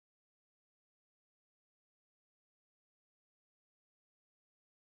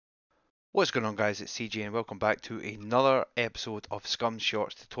What's going on, guys? It's CJ and welcome back to another episode of SCUM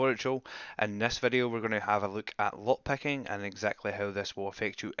Shorts Tutorial. In this video we're going to have a look at lockpicking and exactly how this will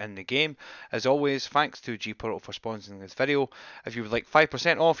affect you in the game. As always, thanks to G-Portal for sponsoring this video. If you would like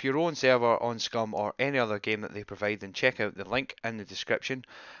 5% off your own server on SCUM or any other game that they provide, then check out the link in the description.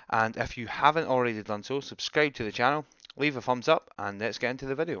 And if you haven't already done so, subscribe to the channel, leave a thumbs up, and let's get into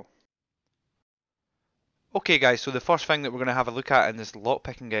the video. Okay guys, so the first thing that we're going to have a look at in this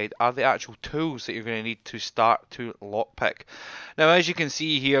lockpicking guide are the actual tools that you're going to need to start to lockpick. Now as you can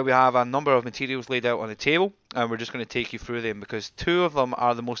see here, we have a number of materials laid out on the table, and we're just going to take you through them because two of them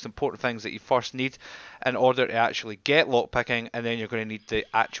are the most important things that you first need in order to actually get lockpicking, and then you're going to need the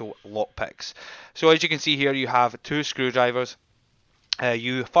actual lockpicks. So as you can see here, you have two screwdrivers.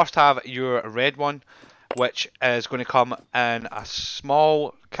 You first have your red one, which is going to come in a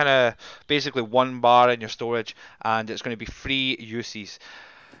small kind of basically 1 bar in your storage, and it's going to be 3 uses.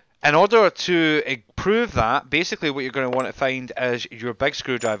 In order to improve that, basically what you're going to want to find is your big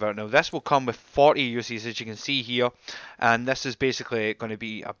screwdriver. Now this will come with 40 uses, as you can see here, and this is basically going to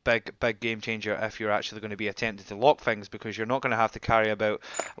be a big game changer if you're actually going to be attempting to lock things, because you're not going to have to carry about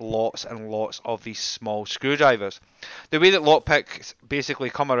lots and lots of these small screwdrivers. The way that lockpicks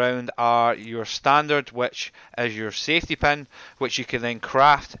basically come around are your standard, which is your safety pin, which you can then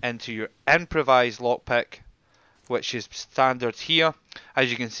craft into your improvised lockpick, which is standard here.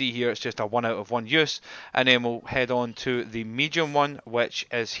 As you can see here, it's just a 1 out of 1 use. And then we'll head on to the medium one, which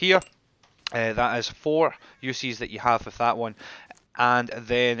is here. That is 4 uses that you have with that one. And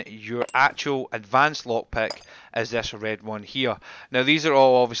then your actual advanced lockpick is this red one here. Now these are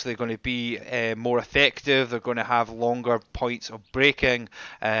all obviously going to be more effective. They're going to have longer points of breaking,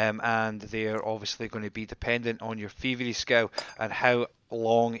 and they're obviously going to be dependent on your thievery skill and how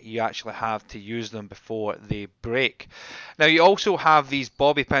long you actually have to use them before they break. Now you also have these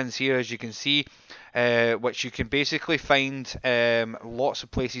bobby pins here, as you can see, which you can basically find lots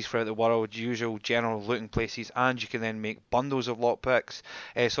of places throughout the world, usual general looting places, and you can then make bundles of lockpicks,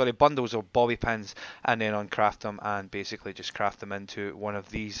 bundles of bobby pins, and then uncraft them and basically just craft them into one of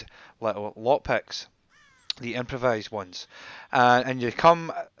these little lockpicks, the improvised ones. And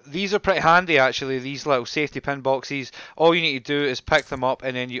these are pretty handy actually, these little safety pin boxes. All you need to do is pick them up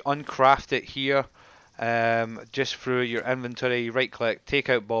and then you uncraft it here, just through your inventory. Right click, take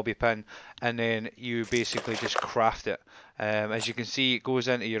out bobby pin, and then you basically just craft it. As you can see, it goes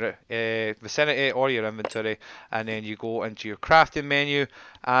into your vicinity or your inventory, and then you go into your crafting menu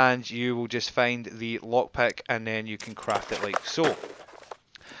and you will just find the lockpick, and then you can craft it like so.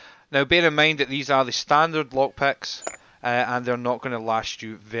 Now bear in mind that these are the standard lockpicks, and they're not going to last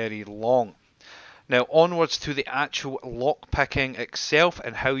you very long. Now onwards to the actual lockpicking itself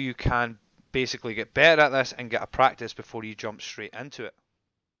and how you can basically get better at this and get a practice before you jump straight into it.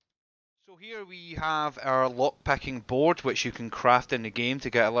 So here we have our lockpicking board, which you can craft in the game to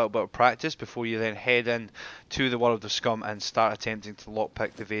get a little bit of practice before you then head in to the world of SCUM and start attempting to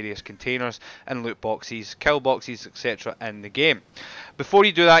lockpick the various containers and loot boxes, kill boxes, etc. in the game. Before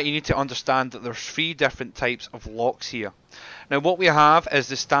you do that, you need to understand that there's 3 different types of locks here. Now what we have is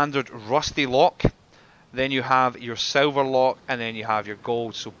the standard rusty lock, then you have your silver lock, and then you have your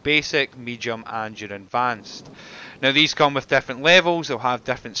gold. So basic, medium, and your advanced. Now these come with different levels. They'll have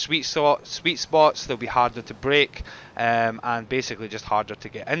different sweet spots. They'll be harder to break, and basically just harder to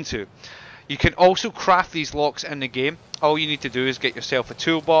get into. You can also craft these locks in the game. All you need to do is get yourself a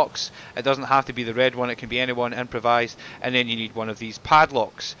toolbox. It doesn't have to be the red one, it can be any one improvised, and then you need one of these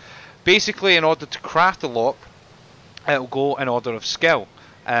padlocks. Basically, in order to craft a lock, it'll go in order of skill.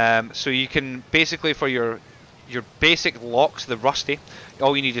 So you can basically, for your basic locks, the rusty,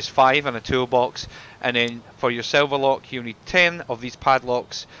 all you need is 5 and a toolbox, and then for your silver lock you need 10 of these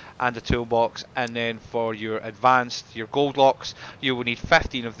padlocks and a toolbox, and then for your advanced, your gold locks, you will need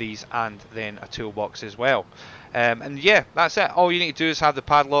 15 of these and then a toolbox as well. And yeah, that's it. All you need to do is have the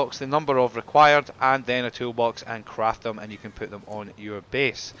padlocks, the number of required, and then a toolbox, and craft them, and you can put them on your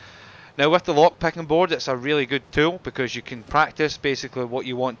base. Now with the lockpicking board, it's a really good tool because you can practice basically what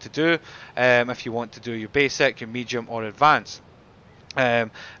you want to do, if you want to do your basic, your medium, or advanced.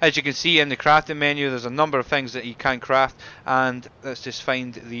 As you can see in the crafting menu, there's a number of things that you can craft, and let's just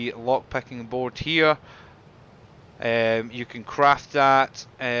find the lockpicking board here. You can craft that.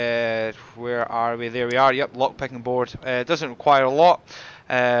 Where are we? There we are. Yep, lockpicking board. It doesn't require a lot,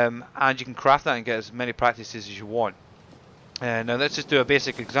 and you can craft that and get as many practices as you want. Now let's just do a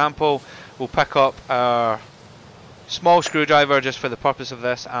basic example. We'll pick up our small screwdriver just for the purpose of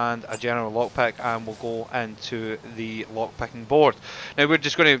this and a general lockpick, and we'll go into the lockpicking board. Now we're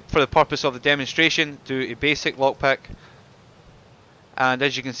just going to, for the purpose of the demonstration, do a basic lockpick, And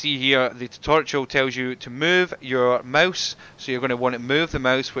as you can see here, the tutorial tells you to move your mouse, so you're going to want to move the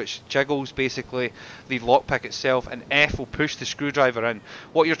mouse, which jiggles basically the lockpick itself, and F will push the screwdriver in.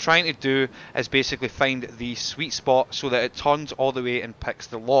 What you're trying to do is basically find the sweet spot so that it turns all the way and picks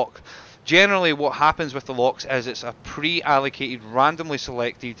the lock. Generally what happens with the locks is it's a pre-allocated, randomly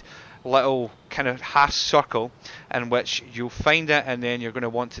selected little kind of hash circle in which you'll find it, and then you're going to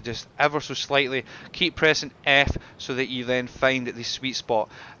want to just ever so slightly keep pressing F so that you then find the sweet spot.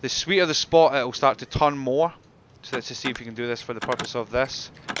 The sweeter the spot, it will start to turn more. So let's just see if we can do this for the purpose of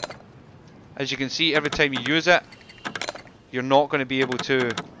this. As you can see, every time you use it, you're not going to be able to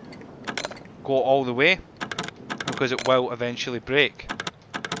go all the way because it will eventually break.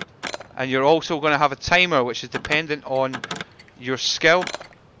 And you're also going to have a timer which is dependent on your skill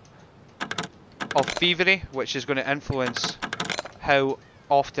of thievery, which is going to influence how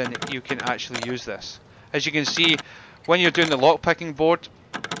often you can actually use this. As you can see, when you're doing the lockpicking board,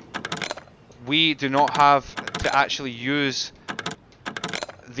 we do not have to actually use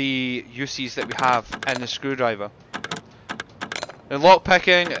the uses that we have in the screwdriver. In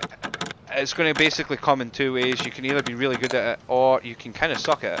lockpicking, it's going to basically come in two ways. You can either be really good at it or you can kind of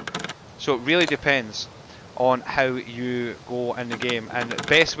suck at it. So it really depends on how you go in the game, and the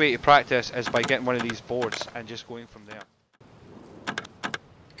best way to practice is by getting one of these boards and just going from there.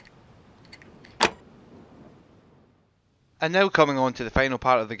 And now coming on to the final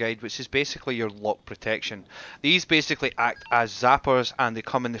part of the guide, which is basically your lock protection. These basically act as zappers, and they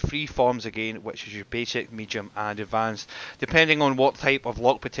come in the three forms again, which is your basic, medium and advanced. Depending on what type of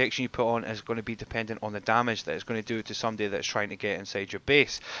lock protection you put on is going to be dependent on the damage that it's going to do to somebody that's trying to get inside your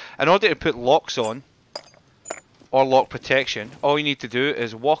base. In order to put locks on, or lock protection, all you need to do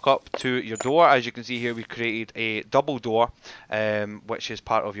is walk up to your door. As you can see here, we created a double door, which is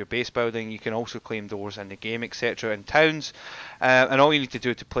part of your base building. You can also claim doors in the game, etc. in towns, and all you need to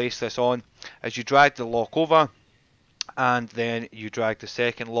do to place this on is you drag the lock over, and then you drag the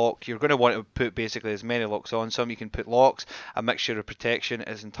second lock. You're going to want to put basically as many locks on. Some you can put locks, a mixture of protection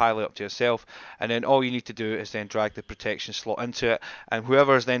is entirely up to yourself, and then all you need to do is then drag the protection slot into it, and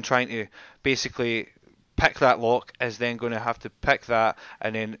whoever is then trying to basically pick that lock is then going to have to pick that,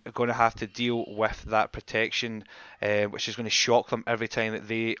 and then going to have to deal with that protection, which is going to shock them every time that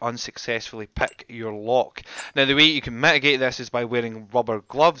they unsuccessfully pick your lock. Now the way you can mitigate this is by wearing rubber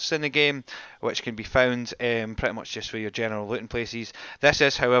gloves in the game, which can be found pretty much just for your general looting places. This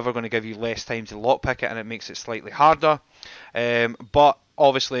is however going to give you less time to lockpick it, and it makes it slightly harder, but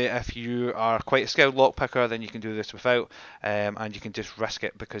obviously if you are quite a skilled lockpicker, then you can do this without, and you can just risk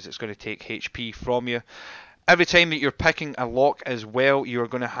it because it's going to take HP from you. Every time that you're picking a lock as well, you're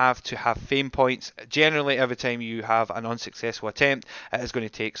going to have fame points. Generally, every time you have an unsuccessful attempt, it is going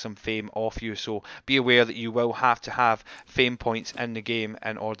to take some fame off you. So be aware that you will have to have fame points in the game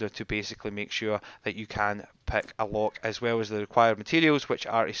in order to basically make sure that you can pick a lock, as well as the required materials, which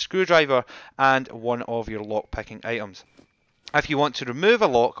are a screwdriver and one of your lock picking items. If you want to remove a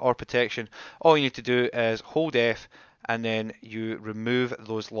lock or protection, all you need to do is hold F, and then you remove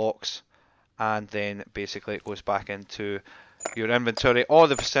those locks, and then basically it goes back into your inventory or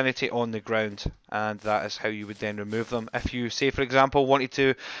the vicinity on the ground, and that is how you would then remove them. If you, say for example, wanted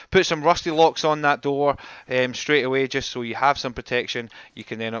to put some rusty locks on that door straight away just so you have some protection, you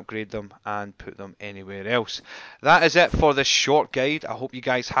can then upgrade them and put them anywhere else. That is it for this short guide. I hope you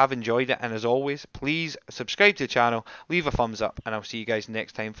guys have enjoyed it, and as always, please subscribe to the channel, leave a thumbs up, and I'll see you guys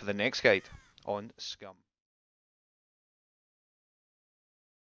next time for the next guide on SCUM.